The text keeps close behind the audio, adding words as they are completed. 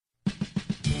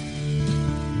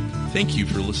Thank you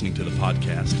for listening to the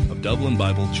podcast of Dublin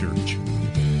Bible Church.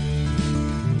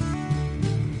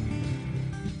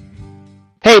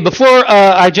 Hey, before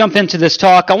I jump into this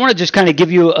talk, I want to just kind of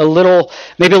give you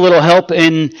maybe a little help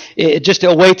in just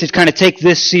a way to kind of take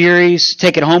this series,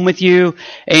 take it home with you,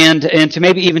 and to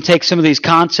maybe even take some of these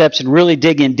concepts and really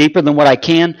dig in deeper than what I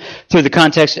can through the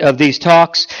context of these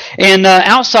talks. And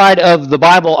outside of the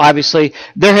Bible, obviously,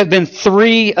 there have been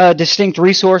three distinct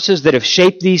resources that have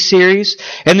shaped these series.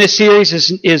 And this series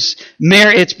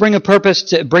it's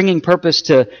bringing purpose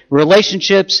to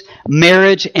relationships,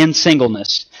 marriage, and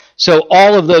singleness. So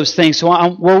all of those things. So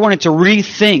we're wanting to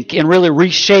rethink and really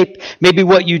reshape maybe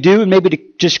what you do and maybe to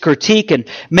just critique and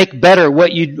make better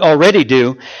what you already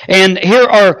do. And here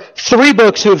are three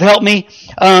books who have helped me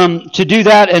to do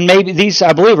that. And maybe these,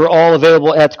 I believe, are all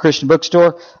available at the Christian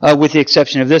bookstore, with the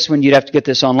exception of this one. You'd have to get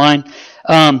this online.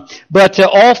 But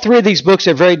all three of these books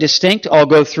are very distinct. I'll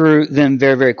go through them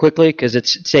very, very quickly because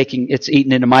it's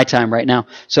eating into my time right now.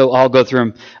 So I'll go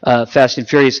through them fast and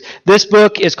furious. This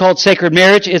book is called Sacred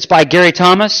Marriage. It's by Gary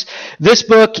Thomas. This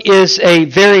book is a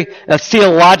very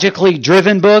theologically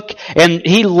driven book, and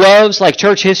he loves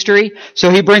church history. So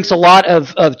he brings a lot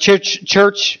of church.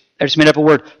 I just made up a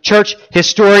word. Church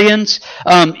historians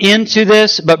into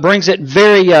this, but brings it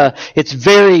it's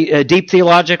very deep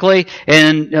theologically,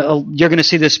 and you're going to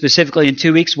see this specifically in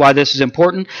 2 weeks why this is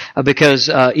important, because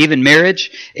even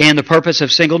marriage and the purpose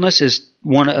of singleness is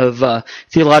one of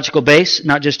theological base,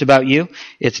 not just about you.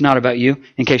 It's not about you,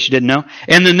 in case you didn't know.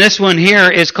 And then this one here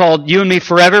is called You and Me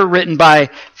Forever, written by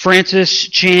Francis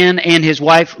Chan and his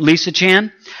wife Lisa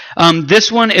Chan.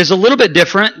 This one is a little bit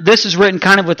different. This is written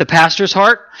kind of with the pastor's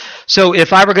heart. So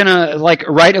if I were going to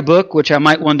write a book, which I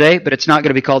might one day, but it's not going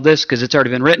to be called this because it's already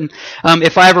been written.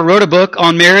 If I ever wrote a book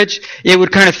on marriage, it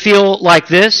would kind of feel like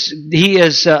this. He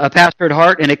is a pastor at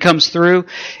heart, and it comes through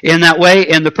in that way.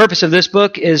 And the purpose of this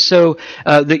book is so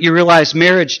that you realize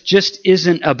marriage just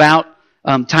isn't about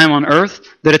time on earth,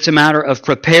 that it's a matter of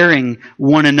preparing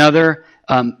one another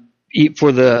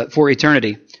for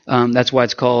eternity. That's why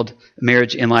it's called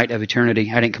Marriage in Light of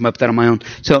Eternity. I didn't come up with that on my own.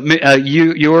 So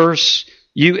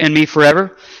You and Me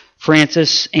Forever,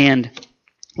 Francis and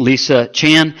Lisa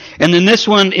Chan. And then this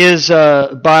one is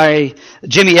by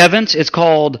Jimmy Evans. It's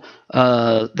called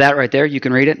that right there. You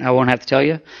can read it. I won't have to tell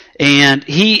you. And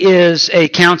he is a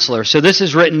counselor. So this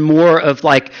is written more of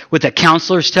with a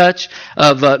counselor's touch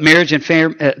of marriage and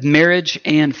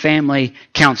family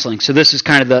counseling. So this is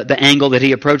kind of the angle that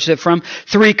he approached it from.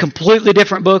 Three completely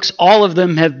different books. All of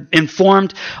them have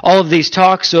informed all of these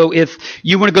talks. So if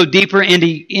you want to go deeper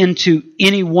into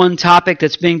any one topic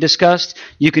that's being discussed,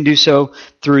 you can do so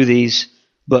through these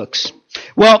books.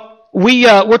 Well,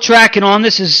 we're tracking on.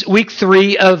 This is week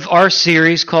 3 of our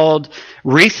series called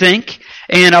Rethink.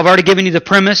 And I've already given you the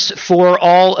premise for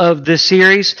all of this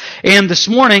series. And this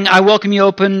morning, I welcome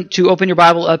you to open your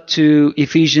Bible up to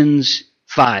Ephesians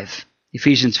 5.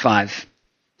 Ephesians 5.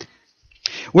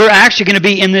 We're actually going to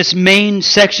be in this main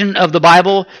section of the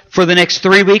Bible for the next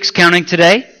 3 weeks, counting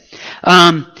today.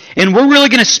 And we're really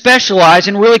going to specialize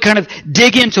and really kind of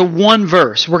dig into one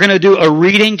verse. We're going to do a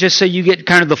reading just so you get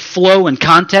kind of the flow and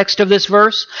context of this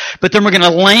verse. But then we're going to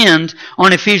land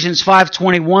on Ephesians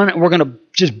 5:21, and we're going to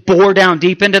just bore down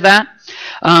deep into that.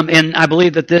 And I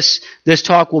believe that this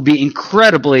talk will be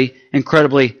incredibly,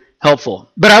 incredibly helpful.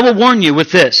 But I will warn you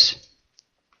with this.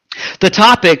 The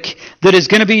topic that is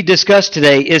going to be discussed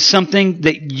today is something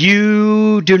that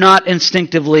you do not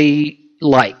instinctively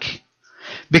like,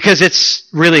 because it's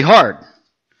really hard.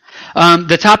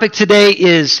 The topic today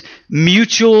is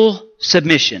mutual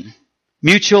submission.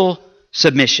 Mutual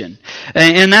submission.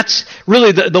 And that's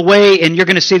really the way, and you're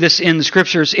going to see this in the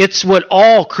scriptures, it's what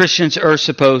all Christians are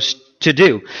supposed to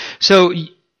do. So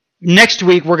next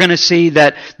week we're going to see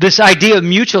that this idea of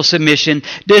mutual submission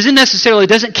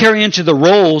doesn't carry into the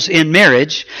roles in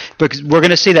marriage, because we're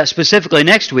going to see that specifically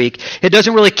next week. It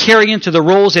doesn't really carry into the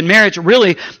roles in marriage.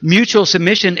 Really, mutual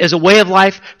submission is a way of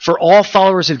life for all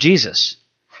followers of Jesus.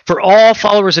 For all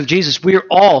followers of Jesus, we are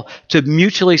all to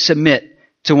mutually submit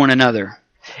to one another.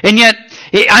 And yet,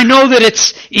 I know that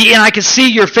and I can see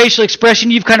your facial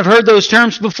expression. You've kind of heard those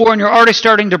terms before, and you're already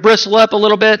starting to bristle up a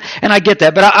little bit, and I get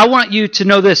that. But I want you to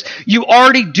know this. You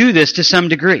already do this to some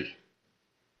degree.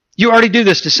 You already do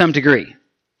this to some degree.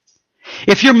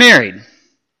 If you're married,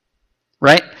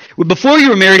 right? Before you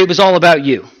were married, it was all about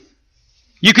you.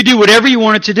 You could do whatever you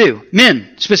wanted to do.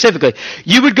 Men, specifically.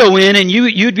 You would go in and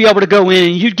you'd be able to go in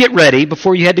and you'd get ready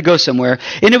before you had to go somewhere.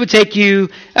 And it would take you,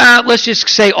 let's just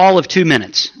say all of 2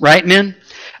 minutes. Right, men?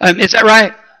 Is that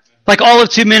right? Like all of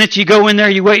 2 minutes, you go in there,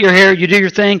 you wet your hair, you do your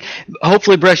thing,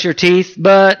 hopefully brush your teeth,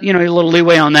 but, a little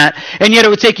leeway on that. And yet it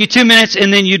would take you 2 minutes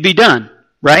and then you'd be done,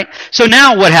 right? So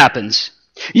now what happens?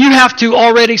 You have to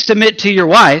already submit to your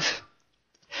wife,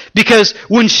 because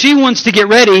when she wants to get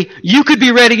ready, you could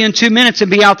be ready in 2 minutes and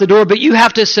be out the door, but you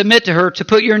have to submit to her to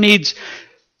put your needs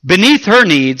beneath her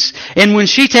needs. And when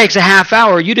she takes a half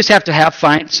hour, you just have to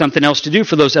find something else to do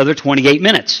for those other 28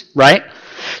 minutes, right?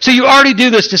 So you already do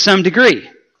this to some degree.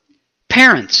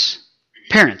 Parents.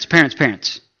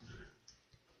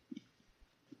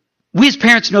 We as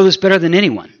parents know this better than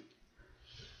anyone.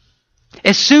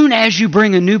 As soon as you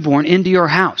bring a newborn into your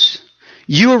house,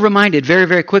 you are reminded very,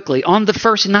 very quickly on the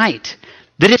first night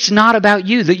that it's not about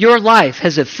you, that your life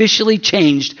has officially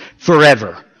changed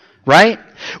forever, right?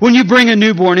 When you bring a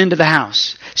newborn into the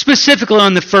house, specifically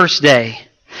on the first day,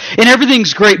 and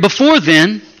everything's great. Before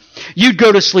then, you'd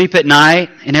go to sleep at night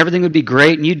and everything would be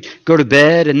great, and you'd go to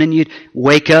bed and then you'd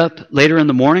wake up later in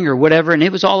the morning or whatever, and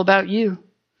it was all about you.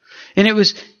 And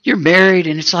you're married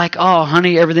and it's like, oh,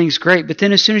 honey, everything's great. But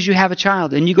then as soon as you have a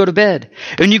child and you go to bed,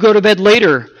 and you go to bed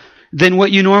later than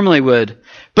what you normally would.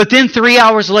 But then 3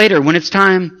 hours later, when it's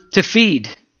time to feed,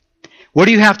 what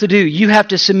do you have to do? You have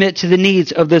to submit to the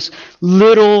needs of this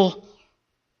little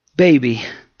baby.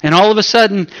 And all of a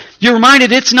sudden, you're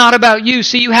reminded it's not about you,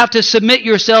 so you have to submit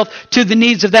yourself to the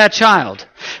needs of that child.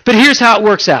 But here's how it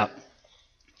works out.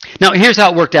 Now, here's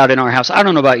how it worked out in our house. I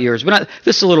don't know about yours, but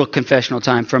this is a little confessional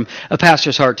time from a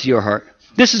pastor's heart to your heart.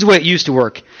 This is the way it used to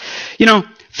work.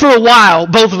 For a while,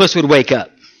 both of us would wake up.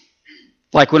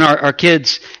 Like when our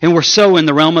kids, and we're so in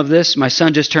the realm of this, my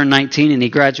son just turned 19 and he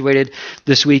graduated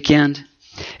this weekend.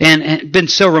 And been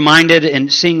so reminded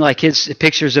and seeing like his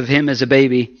pictures of him as a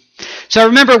baby. So I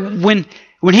remember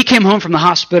when he came home from the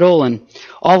hospital and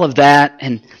all of that,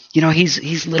 and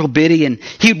he's little bitty, and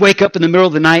he'd wake up in the middle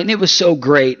of the night, and it was so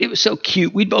great. It was so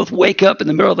cute. We'd both wake up in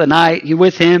the middle of the night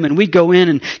with him, and we'd go in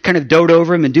and kind of dote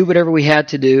over him and do whatever we had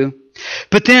to do.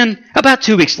 But then about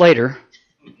 2 weeks later,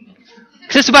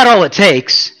 that's about all it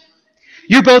takes,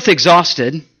 you're both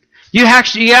exhausted. You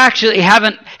actually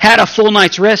haven't had a full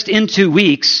night's rest in 2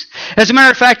 weeks. As a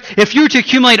matter of fact, if you were to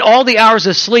accumulate all the hours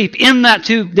of sleep in that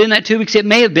 2 weeks, it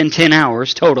may have been 10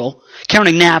 hours total,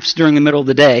 counting naps during the middle of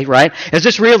the day, right? Is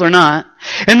this real or not?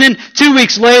 And then 2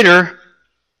 weeks later,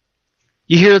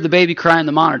 you hear the baby cry in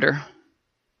the monitor.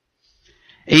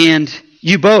 And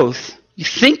you both,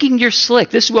 thinking you're slick,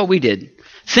 this is what we did.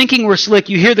 Thinking we're slick,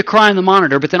 you hear the cry in the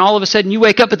monitor, but then all of a sudden you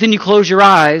wake up, but then you close your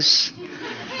eyes,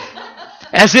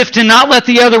 as if to not let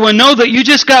the other one know that you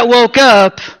just got woke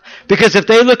up, because if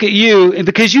they look at you, and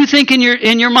because you think in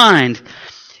your mind,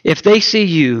 if they see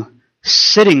you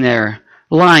sitting there,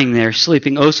 lying there,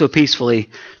 sleeping oh so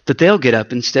peacefully, that they'll get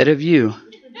up instead of you.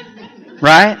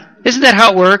 Right? Isn't that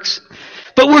how it works?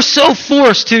 But we're so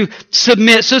forced to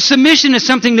submit. So submission is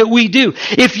something that we do.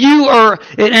 If you are,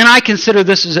 and I consider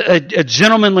this as a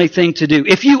gentlemanly thing to do,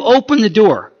 if you open the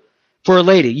door for a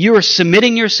lady, you are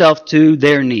submitting yourself to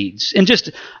their needs in just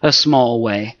a small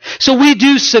way. So we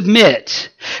do submit.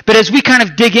 But as we kind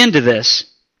of dig into this,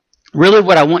 really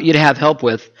what I want you to have help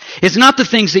with is not the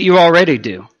things that you already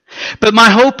do. But my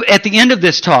hope at the end of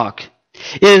this talk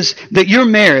is that your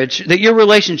marriage, that your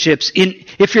relationships,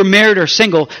 if you're married or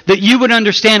single, that you would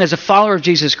understand as a follower of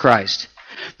Jesus Christ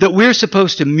that we're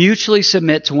supposed to mutually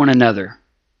submit to one another.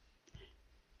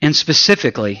 And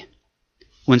specifically,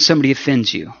 when somebody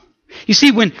offends you. You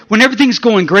see, when everything's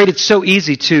going great, it's so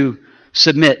easy to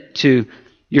submit to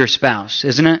your spouse,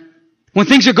 isn't it? When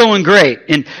things are going great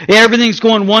and everything's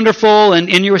going wonderful, and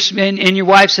your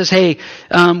wife says, "Hey,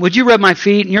 would you rub my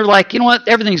feet?" And you're like, "You know what?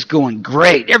 Everything's going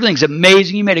great. Everything's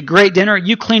amazing. You made a great dinner.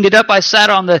 You cleaned it up. I sat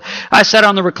on the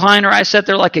recliner. I sat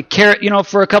there like a carrot,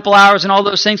 for a couple hours and all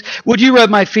those things. Would you rub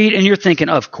my feet?" And you're thinking,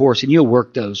 "Of course." And you'll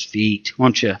work those feet,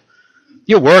 won't you?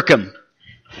 You'll work them.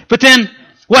 But then,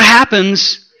 what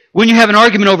happens when you have an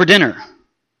argument over dinner?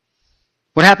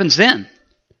 What happens then?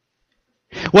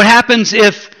 What happens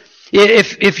if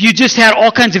you just had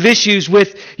all kinds of issues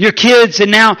with your kids, and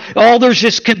now there's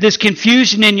just this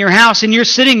confusion in your house, and you're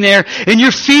sitting there and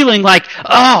you're feeling like,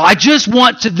 I just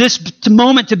want this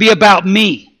moment to be about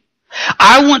me.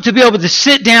 I want to be able to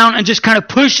sit down and just kind of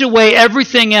push away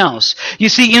everything else. You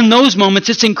see, in those moments,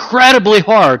 it's incredibly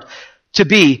hard to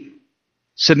be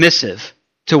submissive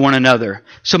to one another.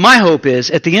 So my hope is,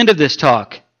 at the end of this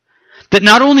talk, that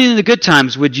not only in the good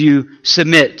times would you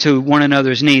submit to one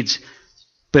another's needs,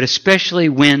 but especially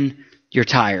when you're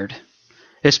tired.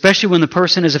 Especially when the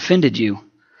person has offended you.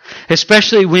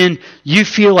 Especially when you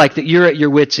feel like that you're at your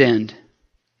wit's end.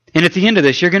 And at the end of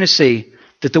this, you're going to see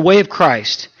that the way of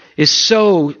Christ is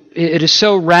so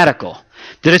radical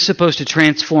that it's supposed to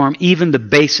transform even the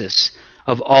basis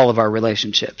of all of our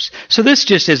relationships. So this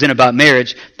just isn't about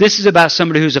marriage. This is about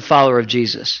somebody who's a follower of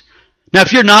Jesus. Now,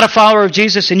 if you're not a follower of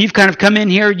Jesus and you've kind of come in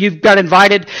here, you've got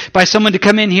invited by someone to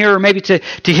come in here or maybe to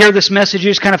hear this message,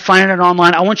 you're just kind of finding it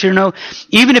online, I want you to know,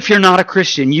 even if you're not a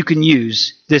Christian, you can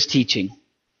use this teaching.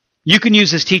 You can use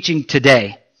this teaching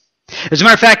today. As a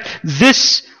matter of fact,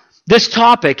 this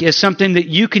topic is something that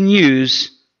you can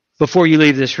use before you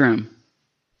leave this room.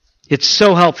 It's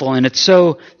so helpful and it's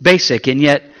so basic and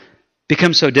yet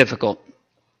becomes so difficult.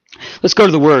 Let's go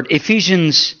to the Word.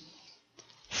 Ephesians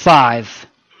 5.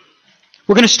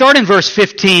 We're going to start in verse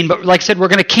 15, but like I said, we're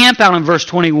going to camp out in verse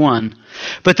 21.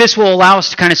 But this will allow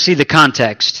us to kind of see the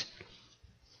context.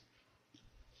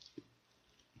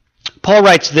 Paul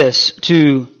writes this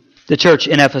to the church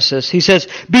in Ephesus. He says,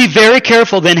 "Be very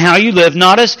careful then how you live,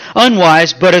 not as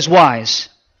unwise, but as wise."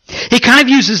 He kind of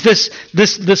uses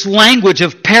this language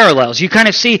of parallels. You kind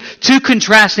of see two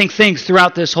contrasting things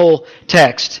throughout this whole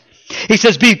text. He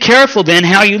says, "Be careful then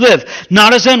how you live,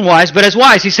 not as unwise, but as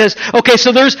wise." He says, okay,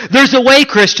 so there's a way,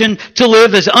 Christian, to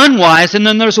live as unwise, and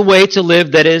then there's a way to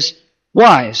live that is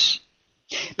wise.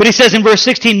 But he says in verse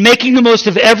 16, "Making the most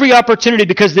of every opportunity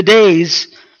because the days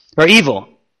are evil.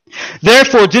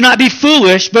 Therefore, do not be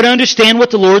foolish, but understand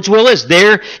what the Lord's will is."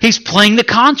 There, he's playing the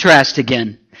contrast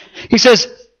again. He says,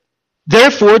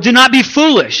 "Therefore, do not be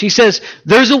foolish." He says,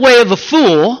 there's a way of a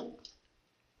fool.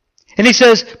 And he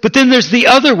says, but then there's the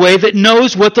other way that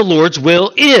knows what the Lord's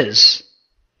will is.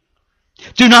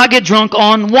 "Do not get drunk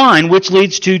on wine, which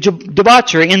leads to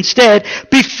debauchery. Instead,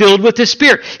 be filled with the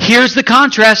Spirit." Here's the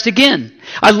contrast again.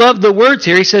 I love the words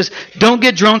here. He says, don't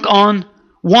get drunk on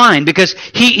wine, because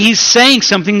he's saying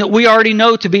something that we already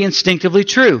know to be instinctively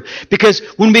true. Because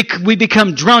when we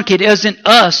become drunk, it isn't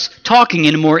us talking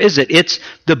anymore, is it? It's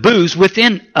the booze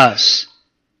within us.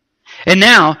 And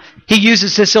now, he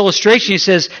uses this illustration. He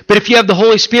says, but if you have the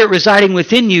Holy Spirit residing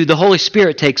within you, the Holy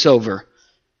Spirit takes over.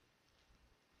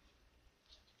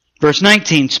 Verse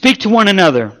 19, "Speak to one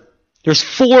another." There's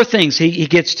four things he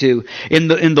gets to in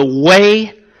the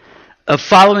way of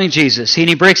following Jesus. And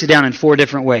he breaks it down in four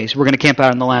different ways. We're going to camp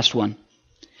out on the last one.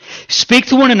 "Speak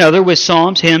to one another with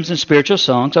psalms, hymns, and spiritual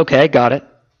songs." Okay, got it.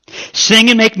 "Sing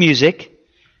and make music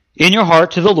in your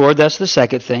heart to the Lord." That's the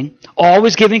second thing.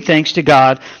 "Always giving thanks to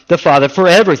God the Father for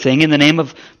everything in the name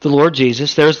of the Lord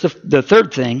Jesus." There's the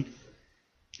third thing.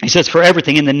 He says, for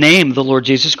everything in the name of the Lord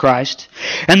Jesus Christ.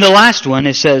 And the last one,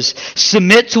 it says,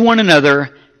 "Submit to one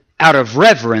another out of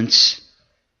reverence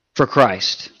for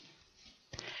Christ."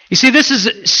 You see, this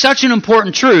is such an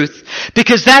important truth,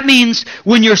 because that means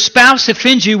when your spouse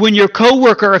offends you, when your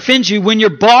coworker offends you, when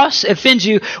your boss offends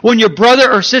you, when your brother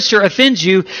or sister offends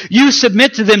you, you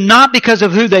submit to them not because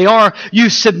of who they are, you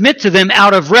submit to them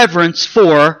out of reverence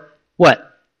for what?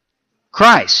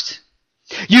 Christ.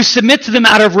 You submit to them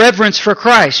out of reverence for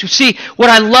Christ. You see, what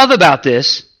I love about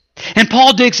this, and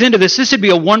Paul digs into this would be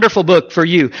a wonderful book for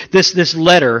you, this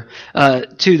letter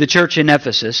to the church in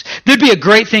Ephesus. There'd be a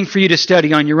great thing for you to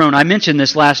study on your own. I mentioned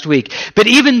this last week. But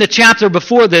even the chapter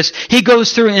before this, he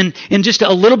goes through in just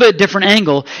a little bit different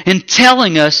angle in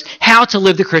telling us how to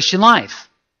live the Christian life.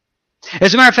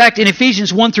 As a matter of fact, in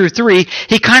Ephesians 1 through 3,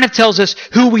 he kind of tells us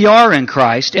who we are in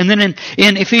Christ. And then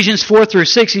in Ephesians 4 through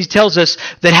 6, he tells us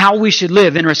that how we should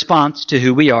live in response to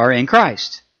who we are in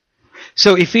Christ.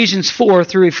 So Ephesians 4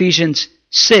 through Ephesians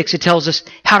 6, it tells us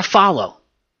how to follow,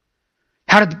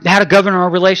 how to govern our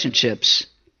relationships.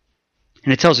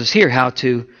 And it tells us here how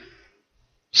to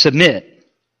submit.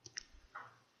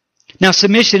 Now,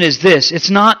 submission is this. It's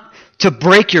not to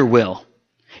break your will.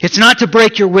 It's not to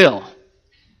break your will.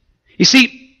 You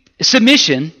see,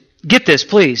 submission, get this,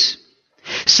 please.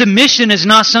 Submission is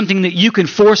not something that you can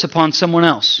force upon someone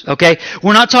else, okay?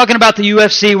 We're not talking about the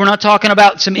UFC. We're not talking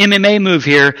about some MMA move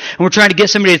here, and we're trying to get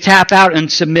somebody to tap out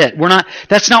and submit.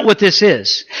 That's not what this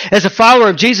is. As a follower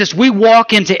of Jesus, we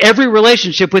walk into every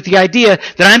relationship with the idea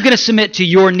that I'm going to submit to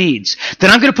your needs,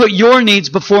 that I'm going to put your needs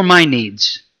before my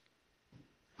needs.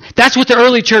 That's what the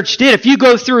early church did. If you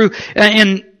go through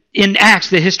in Acts,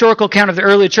 the historical account of the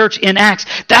early church in Acts,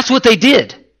 that's what they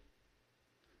did.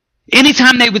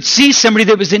 Anytime they would see somebody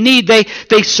that was in need,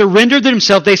 they surrendered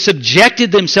themselves, they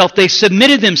subjected themselves, they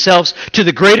submitted themselves to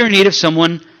the greater need of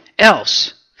someone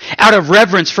else out of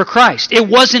reverence for Christ. It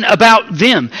wasn't about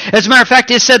them. As a matter of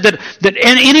fact, it said that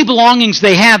any belongings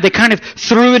they had, they kind of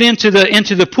threw it into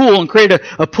the pool and created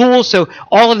a pool, so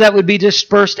all of that would be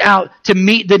dispersed out to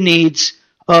meet the needs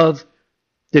of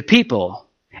the people.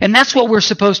 And that's what we're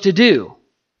supposed to do.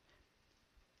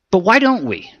 But why don't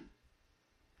we?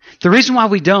 The reason why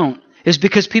we don't is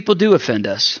because people do offend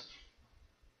us.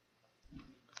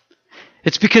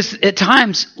 It's because at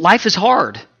times life is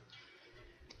hard.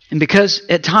 And because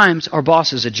at times our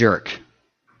boss is a jerk.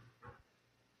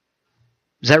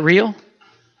 Is that real?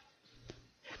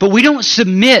 But we don't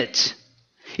submit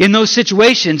in those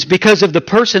situations because of the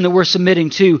person that we're submitting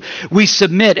to. We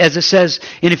submit, as it says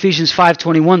in Ephesians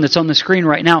 5:21 that's on the screen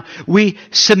right now. We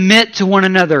submit to one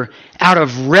another out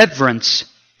of reverence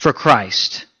for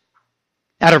Christ.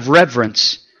 Out of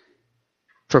reverence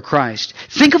for Christ.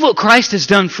 Think of what Christ has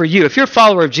done for you. If you're a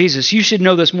follower of Jesus, you should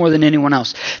know this more than anyone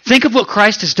else. Think of what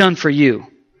Christ has done for you.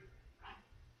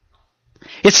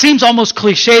 It seems almost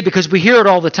cliche because we hear it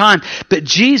all the time, but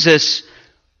Jesus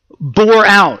bore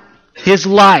out His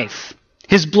life,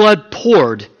 His blood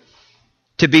poured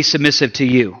to be submissive to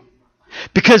you.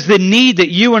 Because the need that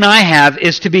you and I have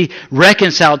is to be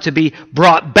reconciled, to be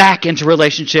brought back into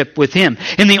relationship with Him.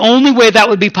 And the only way that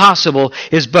would be possible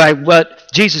is by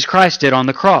what Jesus Christ did on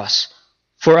the cross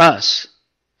for us.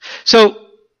 So,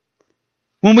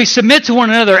 when we submit to one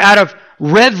another out of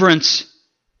reverence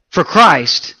for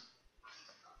Christ,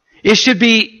 it should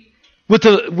be with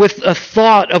a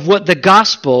thought of what the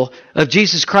gospel of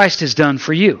Jesus Christ has done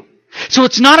for you. So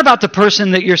it's not about the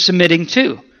person that you're submitting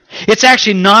to. It's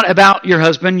actually not about your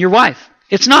husband, your wife.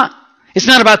 It's not. It's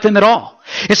not about them at all.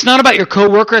 It's not about your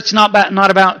coworker. It's not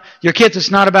about your kids.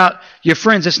 It's not about your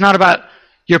friends. It's not about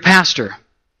your pastor.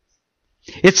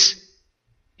 It's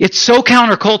so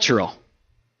countercultural.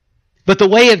 But the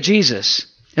way of Jesus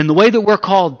and the way that we're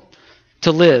called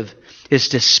to live is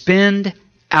to spend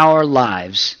our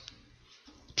lives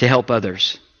to help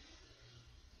others.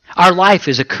 Our life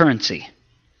is a currency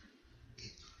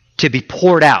to be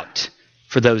poured out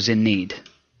for those in need.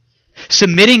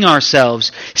 Submitting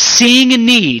ourselves, seeing a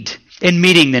need and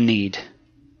meeting the need.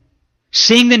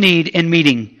 Seeing the need and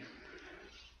meeting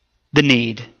the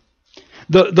need.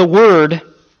 The word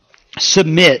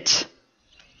submit,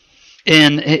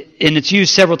 and it's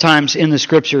used several times in the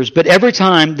Scriptures, but every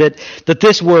time that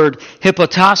this word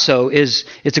hypotasso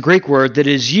it's a Greek word that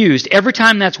is used, every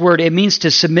time that's word, it means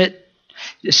to submit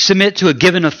to a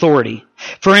given authority.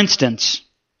 For instance,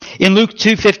 in Luke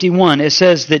 2:51, it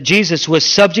says that Jesus was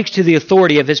subject to the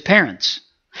authority of His parents.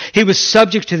 He was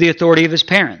subject to the authority of His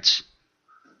parents.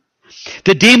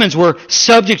 The demons were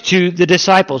subject to the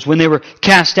disciples when they were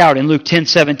cast out in Luke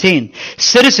 10:17.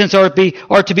 Citizens are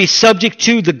to be subject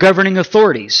to the governing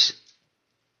authorities.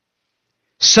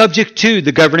 Subject to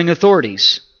the governing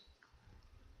authorities.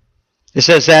 It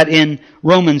says that in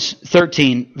Romans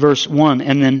 13, verse 1,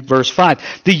 and then verse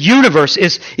 5. The universe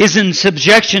is in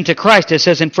subjection to Christ. It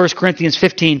says in 1 Corinthians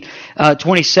 15,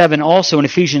 27, also in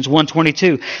Ephesians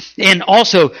 1:22. And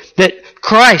also that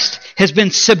Christ has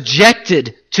been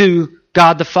subjected to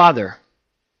God the Father.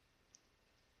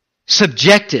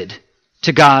 Subjected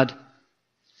to God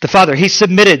the Father. He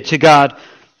submitted to God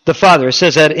the Father. It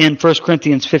says that in 1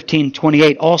 Corinthians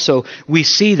 15:28. Also, we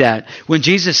see that when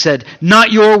Jesus said,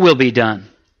 "Not your will be done."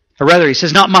 Or rather, He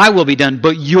says, "Not my will be done,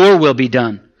 but your will be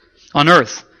done on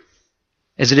earth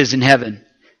as it is in heaven."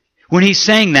 When He's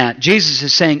saying that, Jesus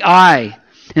is saying, "I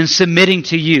am submitting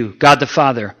to you, God the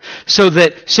Father," so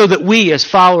that we as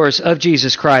followers of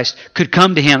Jesus Christ could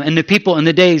come to Him, and the people in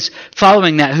the days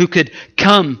following that who could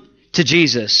come to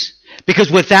Jesus.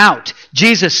 Because without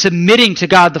Jesus submitting to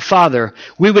God the Father,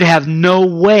 we would have no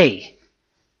way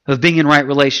of being in right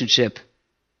relationship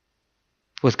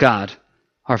with God,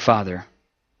 our Father.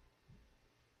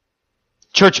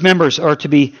 Church members are to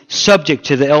be subject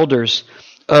to the elders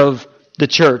of the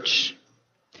church.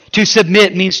 To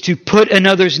submit means to put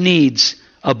another's needs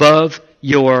above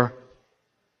your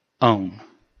own.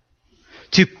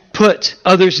 To put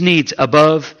others' needs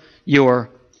above your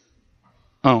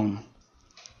own.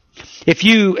 If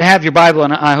you have your Bible,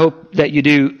 and I hope that you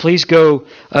do, please go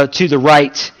to the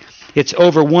right. It's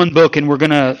over one book, and we're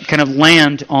going to kind of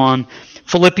land on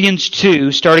Philippians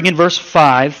 2, starting in verse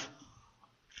 5.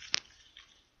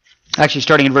 Actually,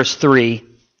 starting in verse 3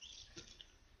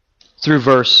 through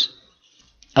verse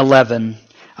 11.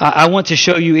 I want to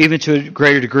show you even to a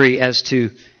greater degree as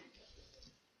to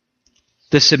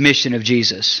the submission of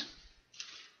Jesus.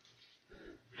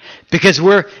 Because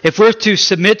if we're to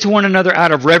submit to one another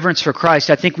out of reverence for Christ,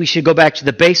 I think we should go back to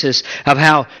the basis of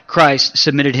how Christ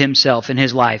submitted Himself in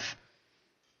His life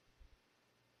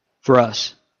for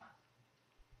us.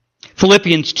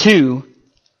 Philippians 2,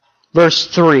 verse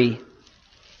 3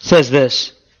 says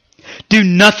this: "Do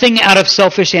nothing out of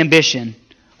selfish ambition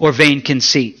or vain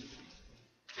conceit,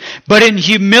 but in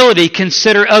humility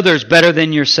consider others better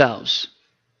than yourselves."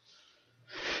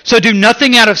 So do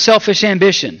nothing out of selfish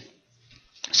ambition.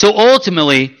 So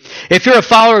ultimately, if you're a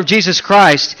follower of Jesus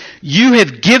Christ, you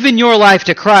have given your life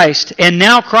to Christ, and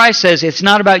now Christ says it's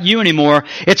not about you anymore,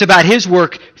 it's about His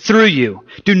work through you.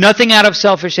 Do nothing out of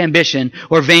selfish ambition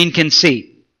or vain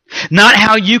conceit. Not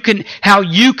how you can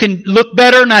look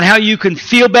better, not how you can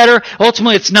feel better.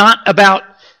 Ultimately, it's not about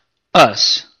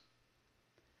us.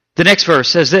 The next verse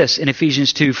says this in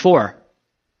Ephesians 2:4.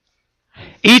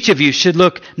 Each of you should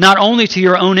look not only to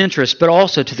your own interest, but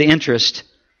also to the interest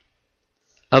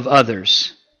of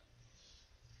others.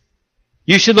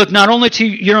 You should look not only to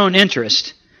your own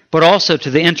interest, but also to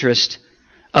the interest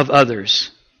of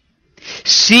others.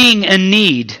 Seeing a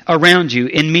need around you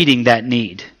and meeting that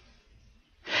need.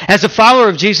 As a follower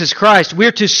of Jesus Christ,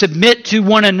 we're to submit to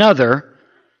one another,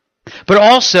 but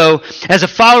also, as a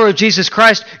follower of Jesus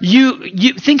Christ,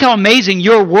 you think how amazing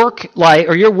your work life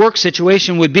or your work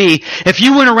situation would be if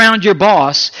you went around your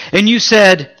boss and you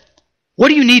said, "What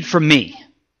do you need from me?"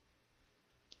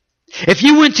 If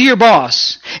you went to your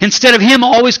boss, instead of him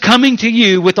always coming to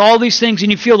you with all these things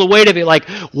and you feel the weight of it, like,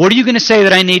 what are you going to say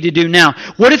that I need to do now?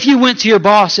 What if you went to your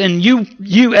boss and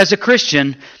you as a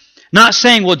Christian, not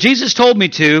saying, well, Jesus told me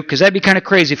to, because that'd be kind of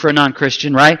crazy for a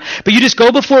non-Christian, right? But you just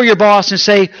go before your boss and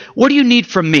say, what do you need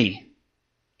from me?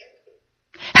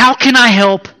 How can I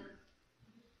help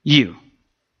you?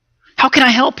 How can I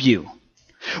help you?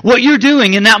 What you're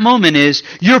doing in that moment is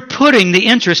you're putting the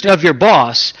interest of your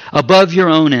boss above your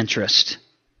own interest.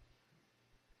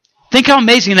 Think how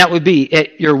amazing that would be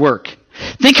at your work.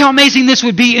 Think how amazing this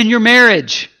would be in your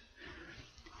marriage.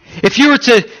 If you were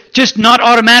to just not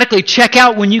automatically check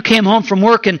out when you came home from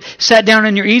work and sat down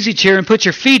in your easy chair and put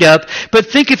your feet up, but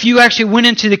think if you actually went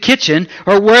into the kitchen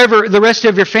or wherever the rest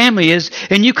of your family is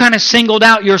and you kind of singled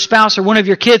out your spouse or one of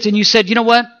your kids and you said, you know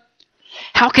what?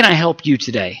 How can I help you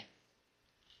today?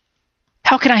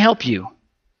 How can I help you?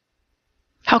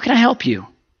 How can I help you?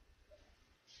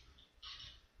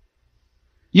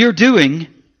 You're doing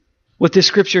what this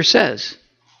scripture says.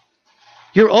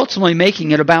 You're ultimately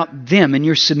making it about them, and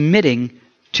you're submitting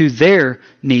to their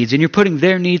needs, and you're putting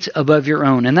their needs above your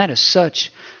own. And that is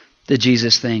such the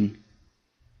Jesus thing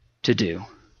to do.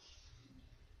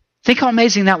 Think how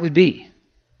amazing that would be.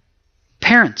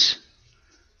 Parents.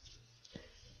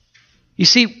 You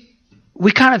see,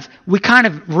 we kind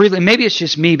of really, maybe it's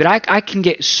just me, but I can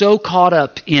get so caught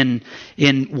up in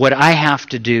what I have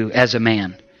to do as a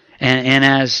man and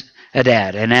as a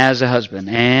dad and as a husband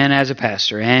and as a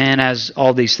pastor and as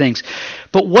all these things.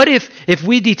 But what if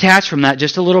we detach from that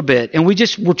just a little bit and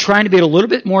we're trying to be a little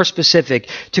bit more specific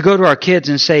to go to our kids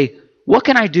and say, what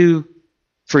can I do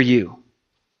for you?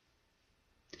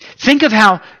 Think of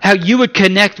how you would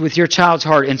connect with your child's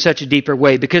heart in such a deeper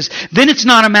way, because then it's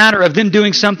not a matter of them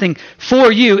doing something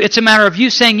for you. It's a matter of you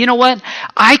saying, you know what?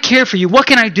 I care for you. What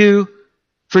can I do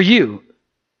for you?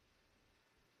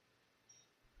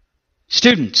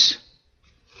 Students,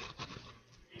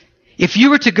 if you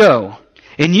were to go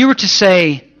and you were to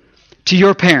say to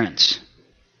your parents,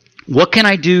 what can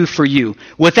I do for you,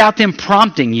 without them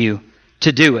prompting you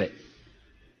to do it,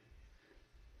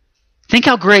 think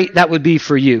how great that would be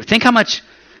for you. Think how much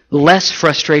less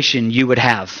frustration you would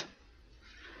have.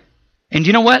 And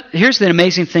you know what? Here's the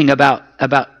amazing thing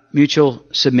about mutual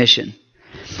submission.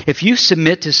 If you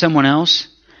submit to someone else,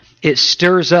 it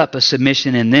stirs up a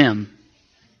submission in them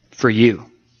for you.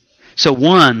 So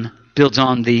one builds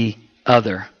on the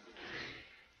other.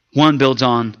 One builds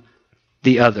on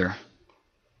the other.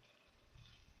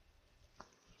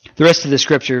 The rest of the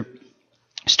scripture,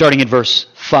 starting at verse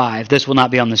 5, this will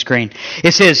not be on the screen.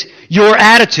 It says, your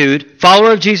attitude,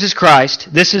 follower of Jesus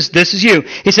Christ, this is you.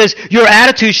 It says, your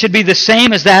attitude should be the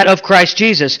same as that of Christ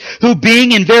Jesus, who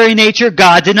being in very nature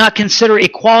God, did not consider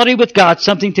equality with God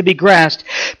something to be grasped,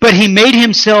 but he made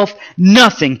himself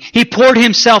nothing. He poured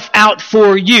himself out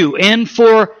for you and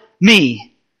for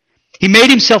me. He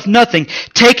made himself nothing,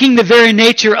 taking the very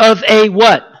nature of a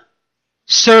what?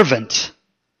 Servant.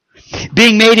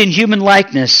 Being made in human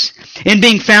likeness, and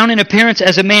being found in appearance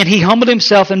as a man, he humbled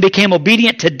himself and became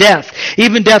obedient to death,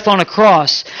 even death on a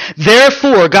cross.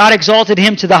 Therefore, God exalted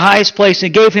him to the highest place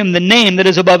and gave him the name that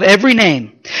is above every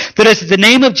name, that at the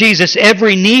name of Jesus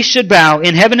every knee should bow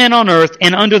in heaven and on earth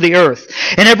and under the earth,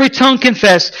 and every tongue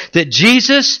confess that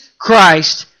Jesus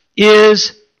Christ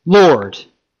is Lord,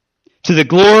 to the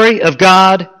glory of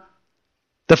God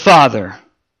the Father.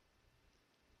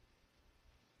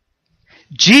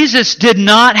 Jesus did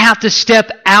not have to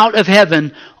step out of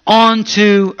heaven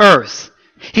onto earth.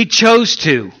 He chose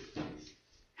to.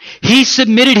 He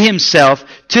submitted himself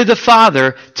to the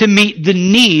Father to meet the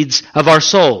needs of our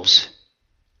souls.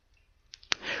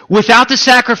 without the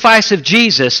sacrifice of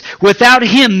Jesus, without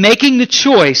Him making the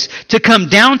choice to come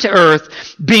down to earth,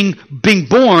 being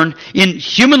born in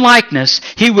human likeness,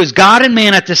 He was God and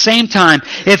man at the same time.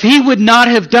 If He would not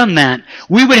have done that,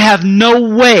 we would have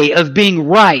no way of being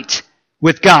right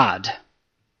with God.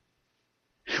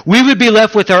 We would be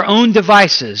left with our own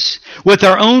devices, with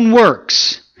our own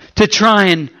works, to try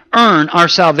and earn our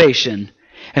salvation.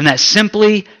 And that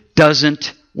simply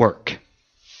doesn't work.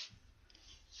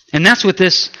 And that's what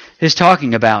this is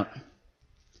talking about.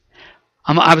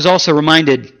 I was also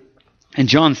reminded in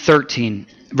John 13,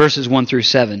 verses 1 through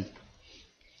 7.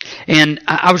 And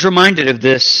I was reminded of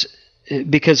this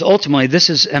because ultimately this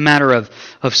is a matter of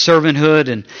servanthood.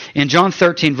 And in John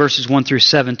 13, verses 1 through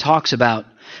 7, talks about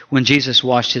when Jesus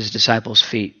washed His disciples'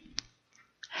 feet.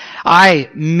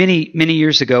 Many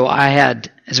years ago,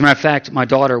 as a matter of fact, my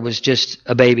daughter was just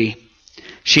a baby.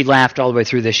 She laughed all the way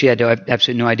through this. She had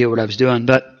absolutely no idea what I was doing.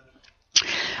 But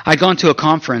I'd gone to a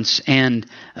conference, and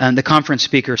the conference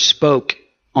speaker spoke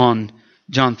on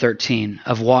John 13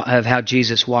 of how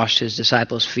Jesus washed His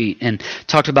disciples' feet and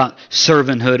talked about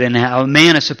servanthood and how a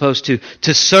man is supposed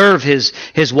to serve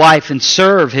his wife and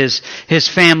serve his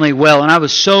family well. And I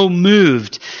was so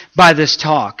moved by this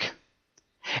talk.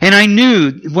 And I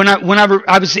knew when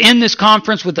I was in this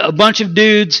conference with a bunch of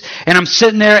dudes, and I'm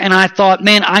sitting there, and I thought,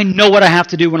 man, I know what I have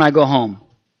to do when I go home.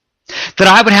 That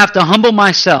I would have to humble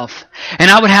myself, and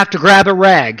I would have to grab a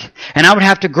rag, and I would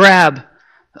have to grab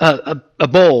a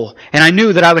bowl, and I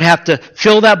knew that I would have to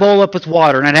fill that bowl up with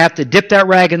water, and I'd have to dip that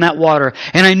rag in that water,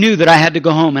 and I knew that I had to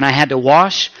go home, and I had to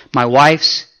wash my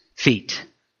wife's feet.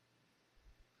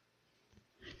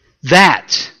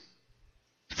 That,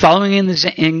 following in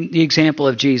the example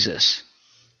of Jesus,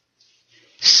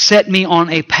 set me on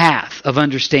a path of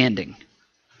understanding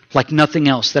like nothing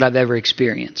else that I've ever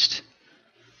experienced.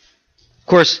 Of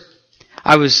course,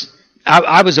 I was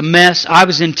a mess. I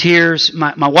was in tears.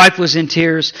 My wife was in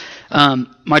tears.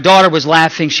 My daughter was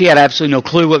laughing. She had absolutely no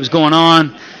clue what was going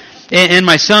on. And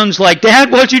my son's like,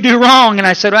 Dad, what'd you do wrong? And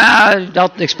I said,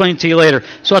 I'll explain it to you later.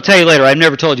 So I'll tell you later. I've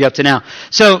never told you up to now.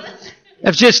 So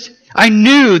I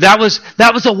knew that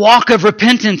was a walk of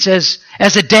repentance as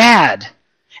a dad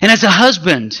and as a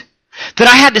husband. That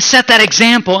I had to set that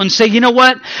example and say, you know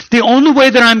what? The only way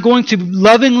that I'm going to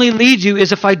lovingly lead you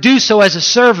is if I do so as a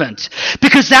servant.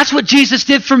 Because that's what Jesus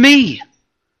did for me.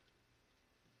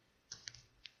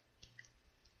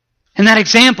 And that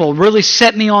example really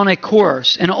set me on a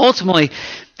course. And ultimately,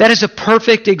 that is a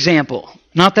perfect example.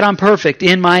 Not that I'm perfect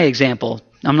in my example.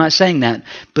 I'm not saying that.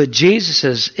 But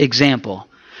Jesus' example.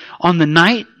 On the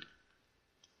night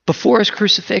before His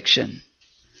crucifixion,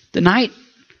 the night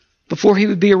before He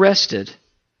would be arrested,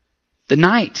 the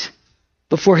night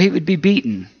before He would be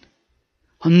beaten,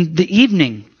 on the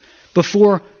evening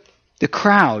before the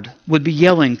crowd would be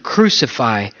yelling,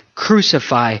 "Crucify,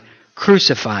 crucify,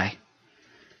 crucify,"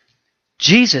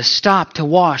 Jesus stopped to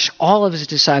wash all of His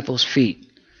disciples' feet,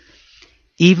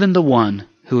 even the one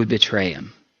who would betray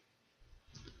Him.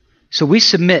 So we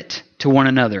submit to one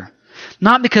another,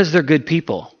 not because they're good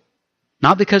people,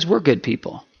 not because we're good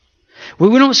people.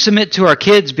 We don't submit to our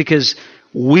kids because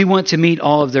we want to meet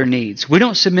all of their needs. We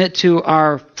don't submit to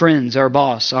our friends, our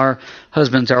boss, our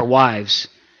husbands, our wives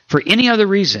for any other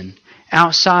reason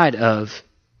outside of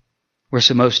we're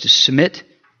supposed to submit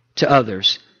to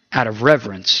others out of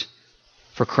reverence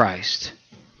for Christ.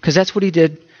 Because that's what He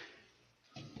did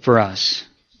for us.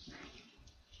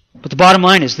 But the bottom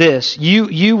line is this.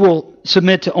 You will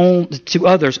submit to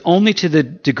others only to the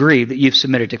degree that you've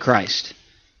submitted to Christ.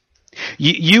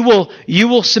 You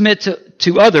will submit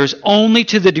to others only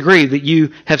to the degree that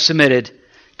you have submitted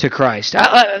to Christ.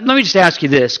 Let me just ask you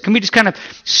this. Can we just kind of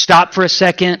stop for a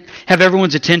second, have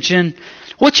everyone's attention?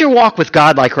 What's your walk with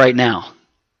God like right now?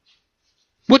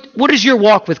 What is your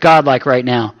walk with God like right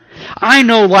now? I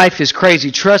know life is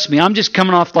crazy. Trust me. I'm just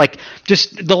coming off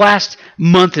just the last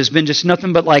month has been just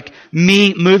nothing but like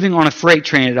me moving on a freight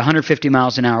train at 150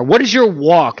 miles an hour. What is your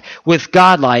walk with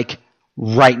God like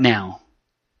right now?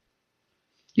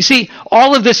 You see,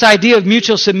 all of this idea of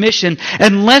mutual submission,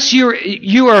 unless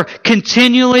you are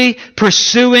continually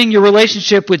pursuing your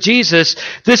relationship with Jesus,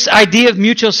 this idea of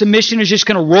mutual submission is just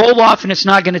going to roll off and it's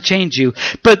not going to change you.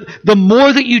 But the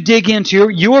more that you dig into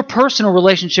your personal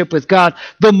relationship with God,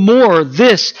 the more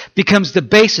this becomes the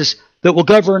basis that will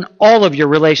govern all of your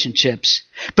relationships.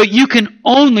 But you can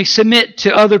only submit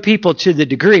to other people to the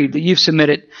degree that you've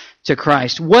submitted to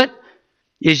Christ. What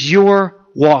is your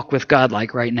walk with God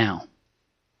like right now?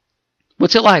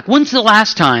 What's it like? When's the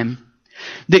last time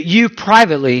that you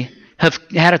privately have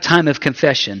had a time of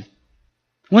confession?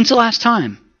 When's the last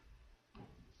time?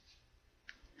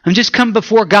 And just come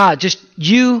before God, just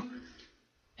you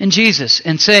and Jesus,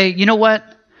 and say, you know what?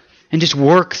 And just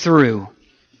work through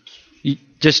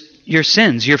just your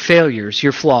sins, your failures,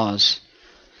 your flaws.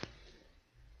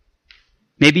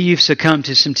 Maybe you've succumbed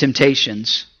to some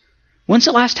temptations. When's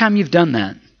the last time you've done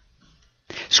that?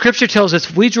 Scripture tells us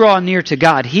if we draw near to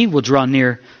God, He will draw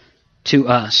near to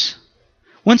us.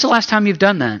 When's the last time you've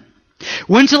done that?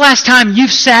 When's the last time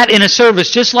you've sat in a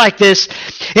service just like this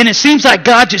and it seems like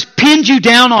God just pinned you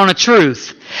down on a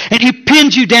truth and He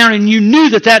pinned you down and you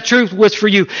knew that that truth was for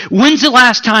you? When's the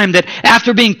last time that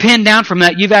after being pinned down from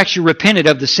that you've actually repented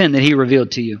of the sin that He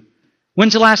revealed to you?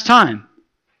 When's the last time?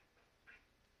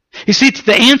 You see,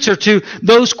 the answer to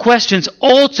those questions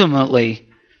ultimately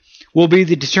will be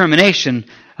the determination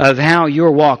of how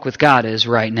your walk with God is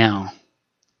right now.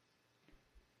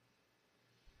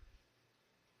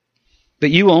 But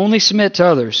you will only submit to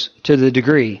others to the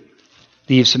degree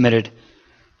that you've submitted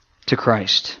to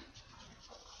Christ.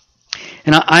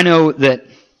 And I know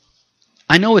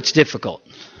it's difficult.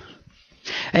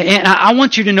 And I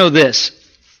want you to know this.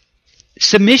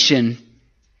 Submission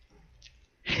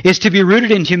is to be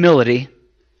rooted in humility.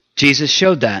 Jesus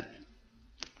showed that.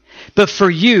 But for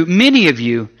you, many of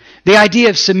you, the idea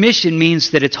of submission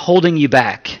means that it's holding you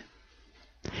back.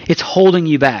 It's holding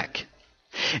you back.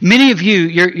 Many of you,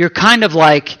 you're kind of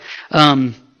like,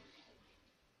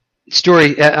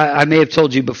 story I may have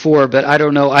told you before, but I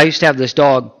don't know. I used to have this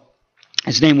dog.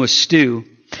 His name was Stu.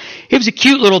 He was a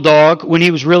cute little dog when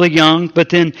he was really young, but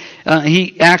then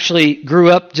he actually grew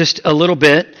up just a little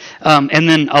bit, and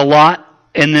then a lot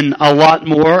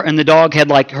more, and the dog had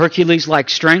like Hercules-like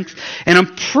strength, and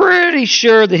I'm pretty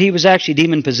sure that he was actually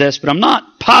demon-possessed, but I'm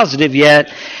not positive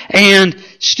yet. And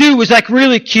Stu was like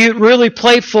really cute, really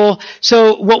playful.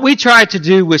 So what we tried to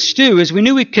do with Stu is we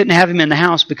knew we couldn't have him in the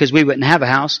house because we wouldn't have a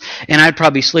house, and I'd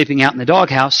probably be sleeping out in the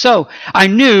doghouse. So I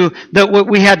knew that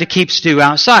we had to keep Stu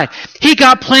outside. He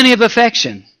got plenty of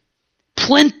affection.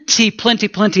 Plenty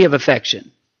of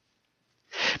affection.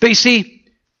 But you see,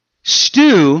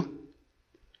 Stu,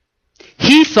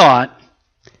 he thought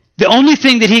the only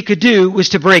thing that he could do was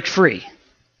to break free.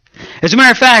 As a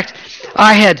matter of fact,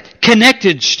 I had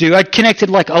connected Stu. I'd connected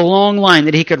like a long line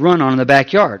that he could run on in the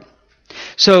backyard.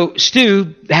 So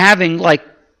Stu, having like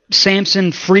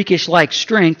Samson freakish-like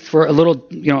strength for a little,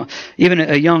 even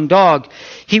a young dog,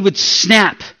 he would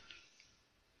snap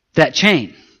that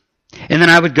chain. And then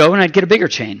I would go and I'd get a bigger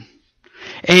chain.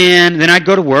 And then I'd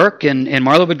go to work, and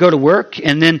Marla would go to work,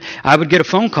 and then I would get a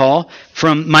phone call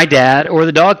from my dad or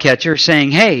the dog catcher saying,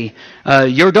 hey,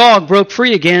 your dog broke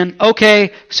free again.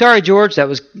 Okay, sorry, George. That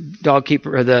was dog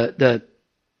keeper, or the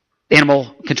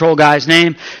animal control guy's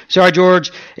name. Sorry,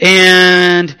 George.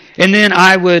 And then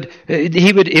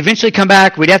he would eventually come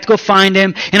back. We'd have to go find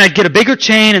him, and I'd get a bigger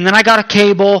chain, and then I got a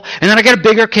cable, and then I got a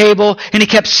bigger cable, and he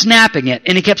kept snapping it,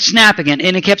 and he kept snapping it,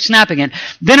 and he kept snapping it.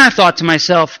 Then I thought to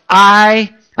myself,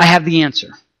 I have the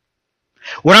answer.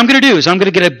 What I'm going to do is I'm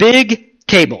going to get a big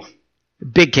cable,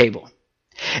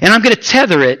 and I'm going to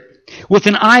tether it with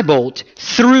an eye bolt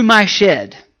through my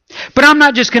shed. But I'm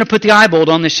not just going to put the eye bolt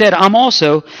on the shed. I'm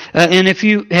also, and if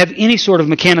you have any sort of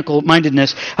mechanical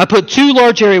mindedness, I put 2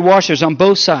 large area washers on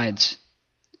both sides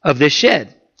of this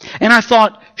shed. And I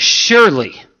thought,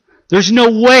 surely, there's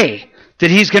no way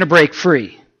that he's going to break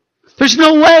free. There's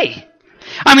no way.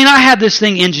 I mean, I had this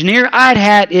thing engineered. I'd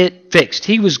had it fixed.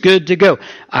 He was good to go.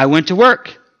 I went to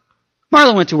work.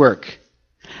 Marla went to work.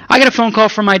 I got a phone call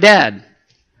from my dad.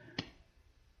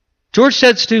 George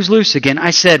said Stu's loose again.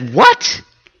 I said, what?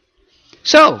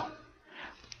 So,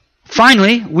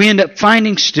 finally, we end up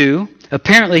finding Stu.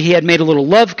 Apparently, he had made a little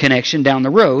love connection down the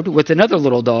road with another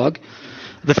little dog.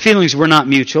 The feelings were not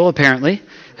mutual, apparently,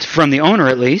 from the owner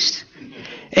at least.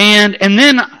 And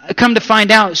then, come to find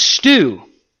out, Stu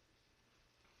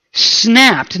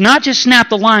snapped, not just snapped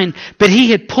the line, but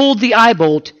he had pulled the eye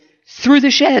bolt through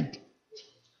the shed.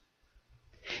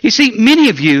 You see, many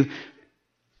of you,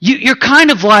 you're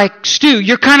kind of like Stu.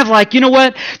 You're kind of like, you know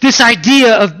what? This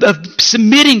idea of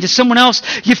submitting to someone else,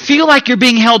 you feel like you're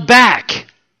being held back.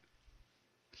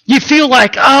 You feel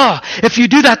like, if you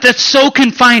do that, that's so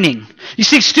confining. You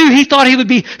see, Stu, he thought he would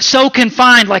be so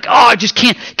confined, like, I just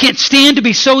can't stand to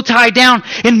be so tied down.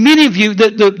 And many of you,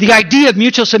 the idea of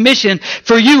mutual submission,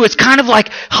 for you, it's kind of like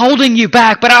holding you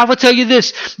back. But I will tell you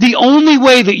this, the only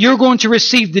way that you're going to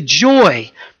receive the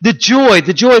joy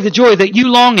that you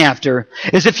long after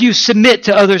is if you submit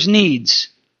to others' needs.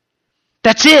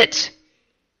 That's it.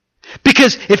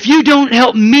 Because if you don't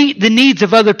help meet the needs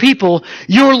of other people,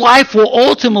 your life will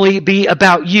ultimately be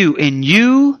about you, and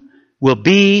you will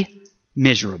be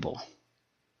miserable.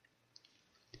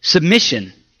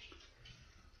 Submission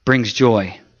brings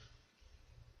joy.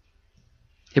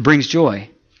 It brings joy.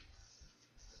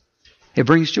 It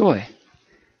brings joy.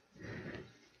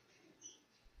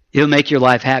 It'll make your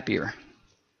life happier.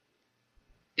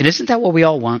 And isn't that what we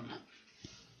all want?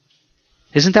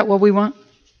 Isn't that what we want?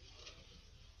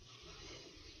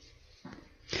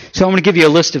 So I'm going to give you a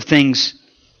list of things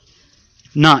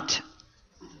not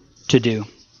to do.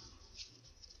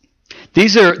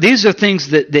 These are things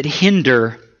that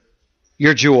hinder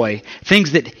your joy,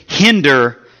 things that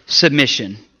hinder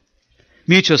submission,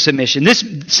 mutual submission.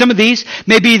 Some of these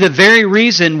may be the very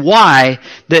reason why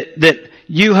that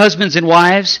you husbands and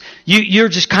wives, you're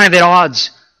just kind of at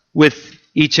odds with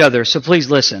each other. So please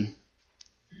listen.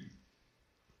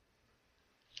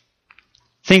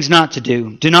 Things not to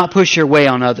do. Do not push your way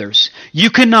on others. You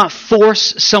cannot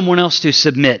force someone else to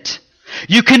submit.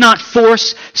 You cannot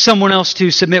force someone else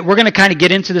to submit. We're going to kind of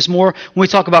get into this more when we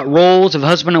talk about roles of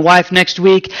husband and wife next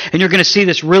week, and you're going to see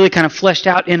this really kind of fleshed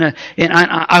out in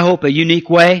I hope, a unique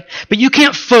way. But you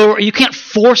can't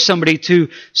force somebody to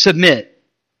submit.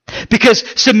 Because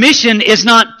submission it's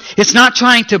not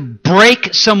trying to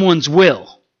break someone's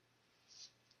will.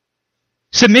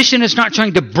 Submission is not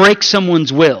trying to break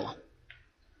someone's will.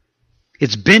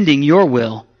 It's bending your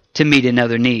will to meet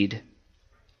another need.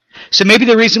 So maybe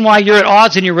the reason why you're at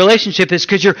odds in your relationship is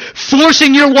because you're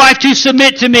forcing your wife to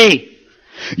submit to me.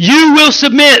 You will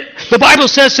submit. The Bible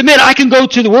says submit. I can go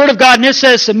to the Word of God and it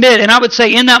says submit. And I would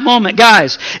say in that moment,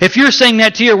 guys, if you're saying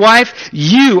that to your wife,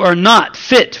 you are not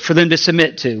fit for them to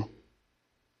submit to.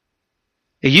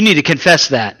 You need to confess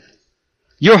that.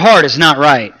 Your heart is not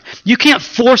right. You can't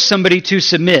force somebody to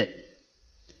submit.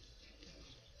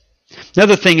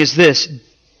 Another thing is this.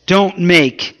 Don't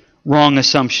make wrong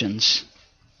assumptions.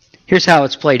 Here's how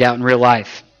it's played out in real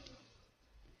life.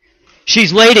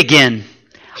 She's late again.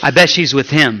 I bet she's with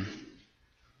him.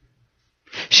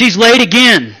 She's late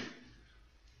again.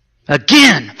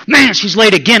 Again. Man, she's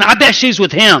late again. I bet she's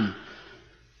with him.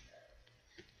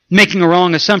 Making a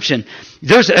wrong assumption.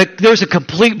 There's a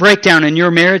complete breakdown in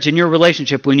your marriage and your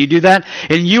relationship when you do that,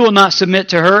 and you will not submit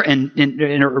to her, and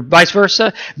or vice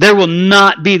versa. There will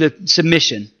not be the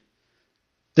submission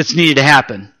that's needed to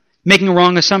happen. Making a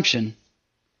wrong assumption.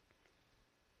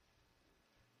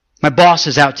 My boss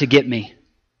is out to get me.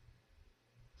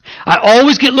 I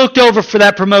always get looked over for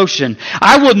that promotion.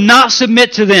 I will not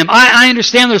submit to them. I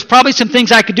understand there's probably some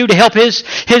things I could do to help his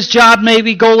job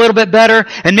maybe go a little bit better,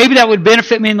 and maybe that would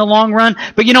benefit me in the long run.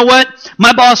 But you know what?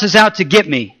 My boss is out to get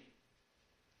me.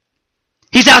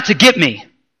 He's out to get me.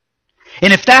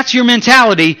 And if that's your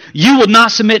mentality, you will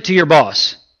not submit to your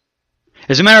boss.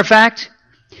 As a matter of fact,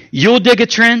 you'll dig a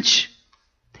trench,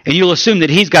 and you'll assume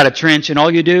that he's got a trench, and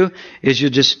all you do is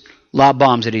you'll just lob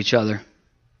bombs at each other.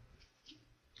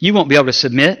 You won't be able to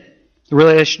submit.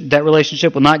 That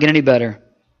relationship will not get any better.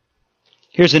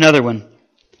 Here's another one.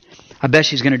 I bet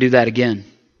she's going to do that again.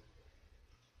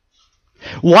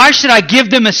 Why should I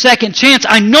give them a second chance?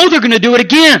 I know they're going to do it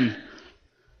again.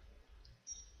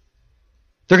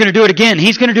 They're going to do it again.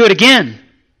 He's going to do it again.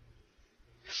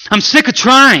 I'm sick of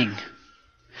trying.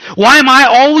 Why am I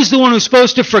always the one who's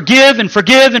supposed to forgive and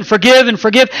forgive and forgive and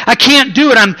forgive? I can't do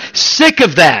it. I'm sick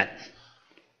of that.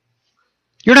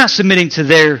 You're not submitting to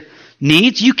their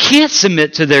needs. You can't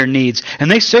submit to their needs.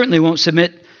 And they certainly won't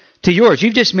submit to yours.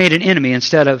 You've just made an enemy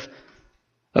instead of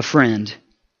a friend.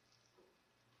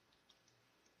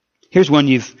 Here's one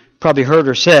you've probably heard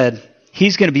or said.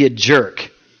 He's going to be a jerk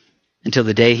until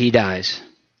the day he dies.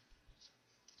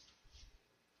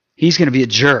 He's going to be a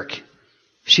jerk.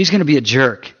 She's going to be a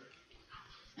jerk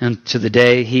until the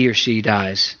day he or she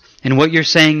dies. And what you're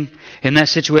saying in that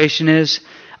situation is,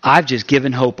 I've just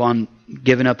given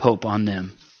up hope on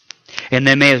them. And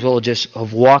they may as well just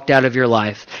have walked out of your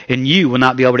life, and you will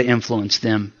not be able to influence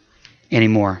them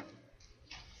anymore.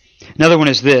 Another one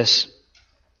is this.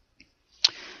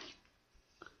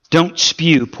 Don't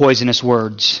spew poisonous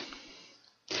words.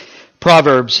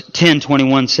 Proverbs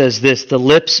 10:21 says this, the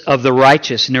lips of the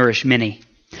righteous nourish many.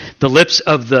 The lips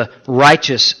of the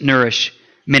righteous nourish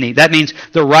many. That means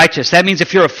the righteous. That means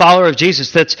if you're a follower of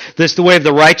Jesus, that's the way of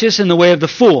the righteous and the way of the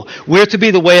fool. We're to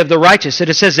be the way of the righteous. And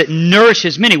it says it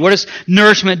nourishes many. What does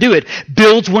nourishment do? It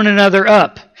builds one another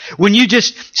up. When you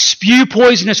just spew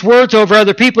poisonous words over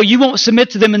other people, you won't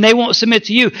submit to them and they won't submit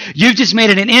to you. You've just made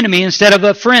it an enemy instead of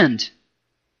a friend.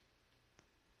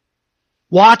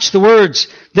 Watch the words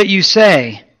that you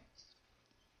say.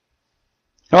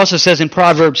 It also says in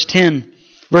Proverbs 10,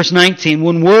 Verse 19,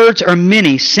 when words are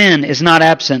many, sin is not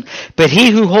absent, but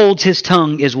he who holds his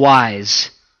tongue is wise.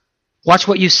 Watch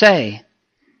what you say.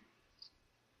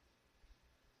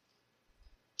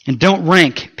 And don't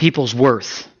rank people's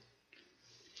worth.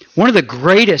 One of the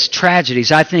greatest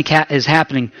tragedies I think is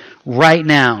happening right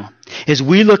now is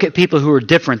we look at people who are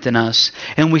different than us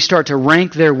and we start to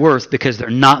rank their worth because they're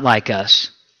not like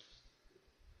us.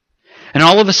 And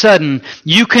all of a sudden,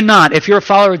 you cannot, if you're a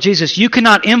follower of Jesus, you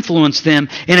cannot influence them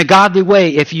in a godly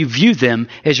way if you view them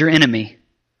as your enemy.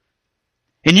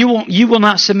 And you will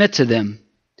not submit to them.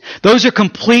 Those are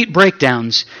complete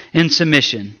breakdowns in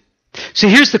submission. So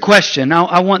here's the question.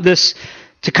 I want this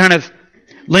to kind of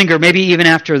linger, maybe even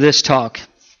after this talk.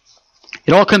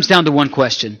 It all comes down to one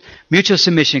question. Mutual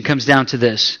submission comes down to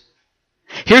this.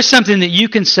 Here's something that you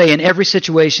can say in every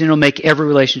situation. It'll make every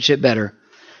relationship better.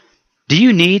 Do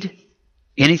you need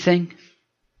anything?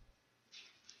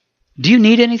 Do you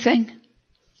need anything?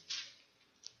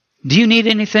 Do you need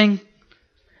anything?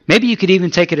 Maybe you could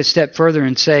even take it a step further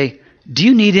and say, do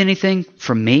you need anything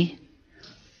from me?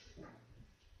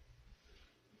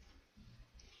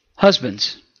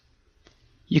 Husbands,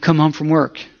 you come home from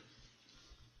work.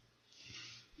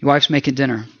 Your wife's making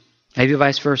dinner. Maybe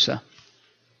vice versa.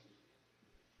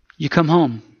 You come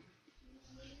home.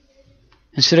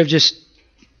 Instead of just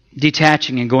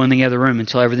detaching and going in the other room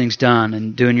until everything's done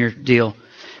and doing your deal,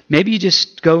 maybe you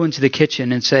just go into the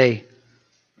kitchen and say,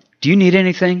 do you need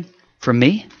anything from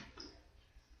me?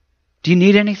 Do you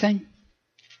need anything?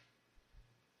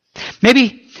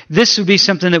 Maybe this would be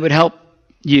something that would help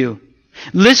you.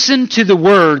 Listen to the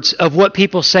words of what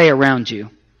people say around you.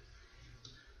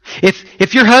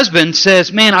 If your husband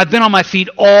says, man, I've been on my feet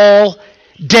all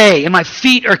day and my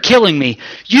feet are killing me,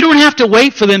 you don't have to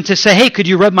wait for them to say, hey, could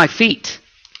you rub my feet?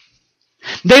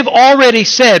 They've already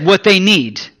said what they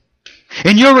need.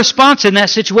 And your response in that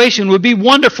situation would be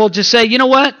wonderful to say, you know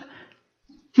what?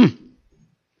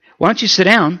 Why don't you sit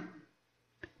down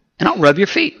and I'll rub your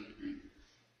feet?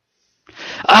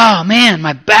 Oh man,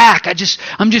 my back,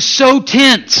 I'm just so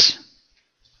tense.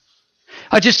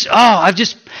 I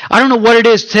don't know what it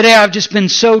is today. I've just been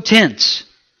so tense.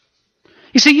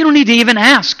 You see, you don't need to even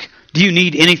ask, do you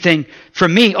need anything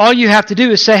from me? All you have to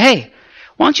do is say, hey,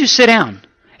 why don't you sit down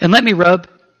and let me rub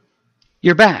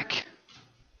your back?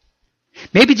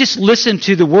 Maybe just listen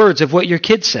to the words of what your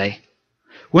kids say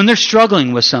when they're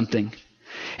struggling with something.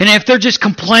 And if they're just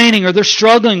complaining or they're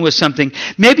struggling with something,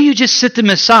 maybe you just sit them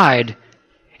aside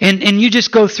and you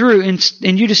just go through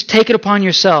and you just take it upon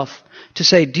yourself to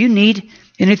say, do you need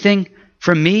anything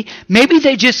from me? Maybe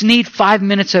they just need 5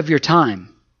 minutes of your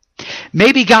time.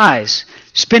 Maybe guys,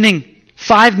 spending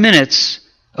 5 minutes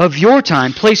of your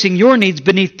time, placing your needs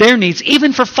beneath their needs,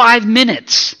 even for 5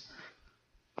 minutes,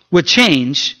 would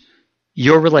change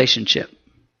your relationship.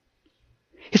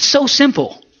 It's so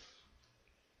simple.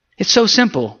 It's so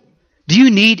simple. Do you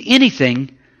need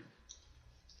anything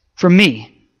from me?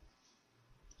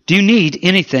 Do you need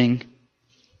anything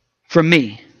from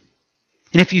me?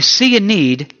 And if you see a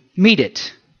need, meet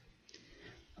it.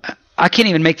 I can't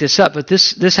even make this up, but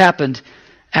this happened.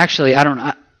 Actually,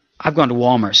 I've gone to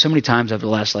Walmart so many times over the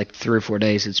last 3 or 4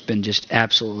 days. It's been just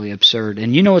absolutely absurd.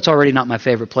 And you know it's already not my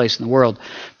favorite place in the world.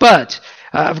 But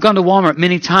I've gone to Walmart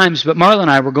many times. But Marla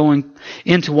and I were going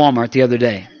into Walmart the other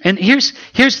day. And here's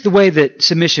the way that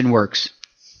submission works.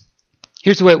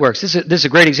 Here's the way it works. This is a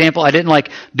great example. I didn't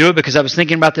do it because I was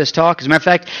thinking about this talk. As a matter of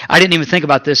fact, I didn't even think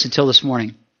about this until this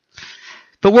morning.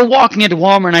 But we're walking into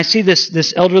Walmart, and I see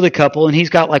this elderly couple, and he's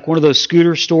got one of those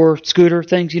scooter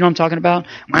things. You know what I'm talking about?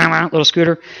 Little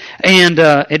scooter. And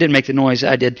it didn't make the noise.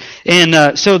 I did.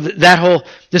 And so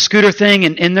the scooter thing,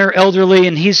 and they're elderly,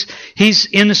 and he's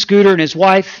in the scooter, and his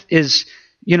wife is,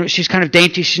 she's kind of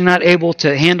dainty. She's not able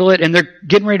to handle it, and they're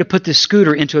getting ready to put this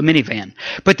scooter into a minivan.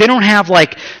 But they don't have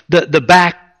the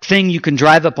back thing you can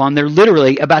drive up on. They're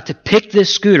literally about to pick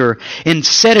this scooter and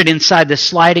set it inside the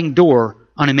sliding door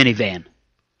on a minivan.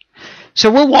 So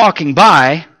we're walking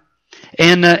by,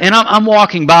 and I'm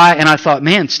walking by, and I thought,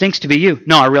 man, stinks to be you.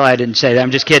 No, I didn't say that.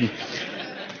 I'm just kidding.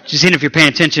 Just seeing if you're paying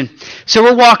attention. So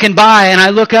we're walking by, and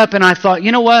I look up, and I thought,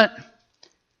 you know what?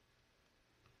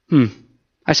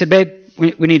 I said, babe,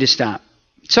 we need to stop.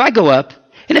 So I go up,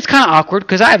 and it's kind of awkward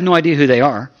because I have no idea who they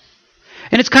are.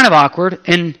 And it's kind of awkward,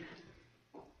 and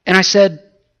I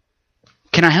said,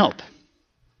 can I help?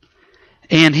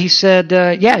 And he said,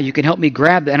 yeah, you can help me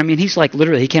grab that. And I mean, he's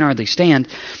literally, he can't hardly stand.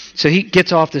 So he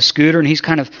gets off the scooter and he's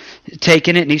kind of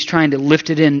taking it and he's trying to lift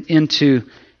it into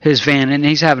his van and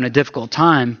he's having a difficult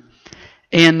time.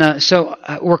 And so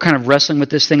we're kind of wrestling with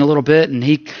this thing a little bit and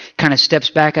he kind of steps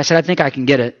back. I said, I think I can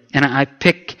get it. And I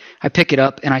pick it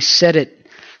up and I set it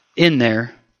in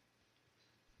there.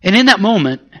 And in that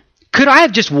moment, could I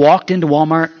have just walked into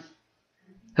Walmart?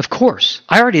 Of course.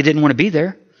 I already didn't want to be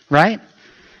there, right?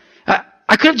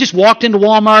 I could have just walked into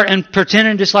Walmart and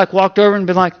pretended just walked over and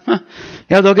been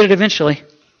yeah, they'll get it eventually.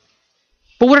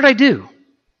 But what did I do?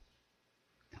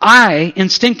 I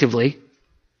instinctively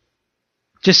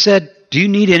just said, do you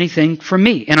need anything from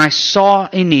me? And I saw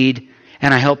a need,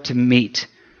 and I helped to meet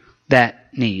that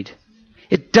need.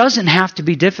 It doesn't have to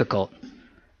be difficult,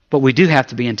 but we do have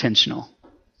to be intentional.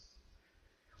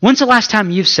 When's the last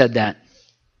time you've said that?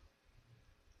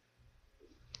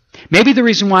 Maybe the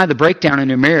reason why the breakdown in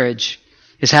your marriage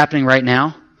is happening right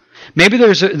now, maybe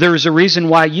there's a reason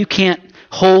why you can't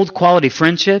hold quality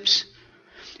friendships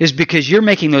is because you're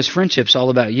making those friendships all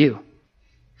about you.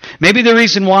 Maybe the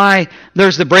reason why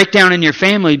there's the breakdown in your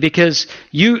family because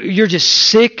you're just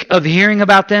sick of hearing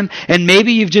about them, and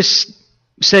maybe you've just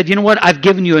said, you know what, I've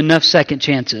given you enough second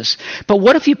chances. But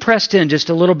what if you pressed in just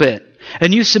a little bit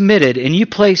and you submitted and you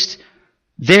placed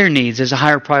their needs as a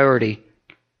higher priority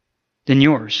than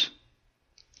yours?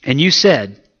 And you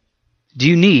said, do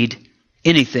you need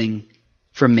anything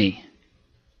from me?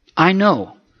 I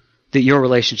know that your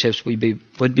relationships would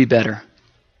be better.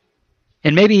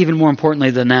 And maybe even more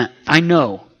importantly than that, I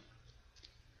know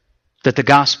that the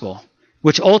gospel,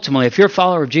 which ultimately, if you're a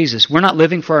follower of Jesus, we're not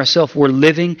living for ourselves,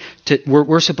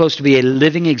 we're supposed to be a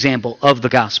living example of the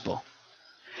gospel.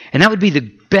 And that would be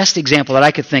the best example that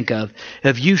I could think of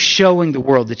you showing the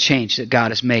world the change that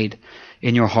God has made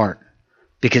in your heart.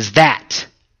 Because that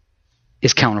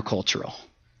is countercultural.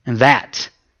 And that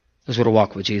is what a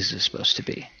walk with Jesus is supposed to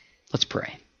be. Let's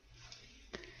pray.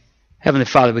 Heavenly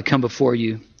Father, we come before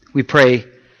you. We pray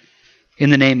in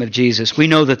the name of Jesus. We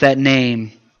know that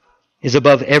name is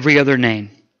above every other name.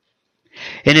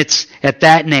 And it's at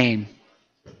that name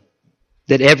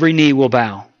that every knee will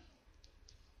bow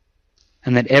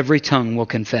and that every tongue will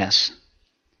confess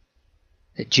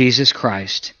that Jesus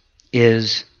Christ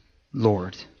is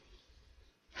Lord.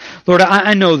 Lord,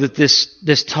 I know that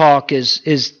this talk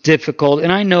is difficult,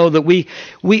 and I know that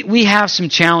we have some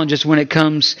challenges when it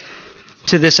comes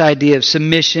to this idea of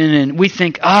submission, and we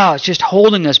think, it's just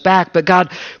holding us back. But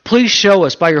God, please show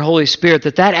us by your Holy Spirit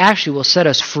that actually will set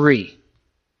us free.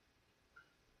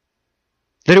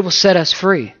 That it will set us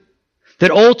free. That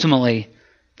ultimately,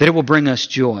 that it will bring us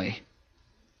joy.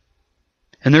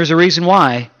 And there's a reason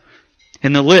why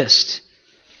in the list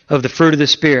of the fruit of the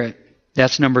Spirit,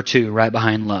 that's number 2, right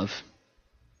behind love.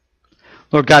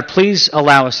 Lord God, please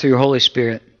allow us through your Holy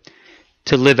Spirit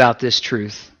to live out this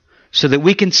truth so that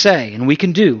we can say and we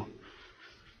can do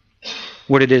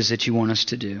what it is that you want us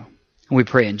to do. And we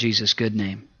pray in Jesus' good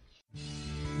name.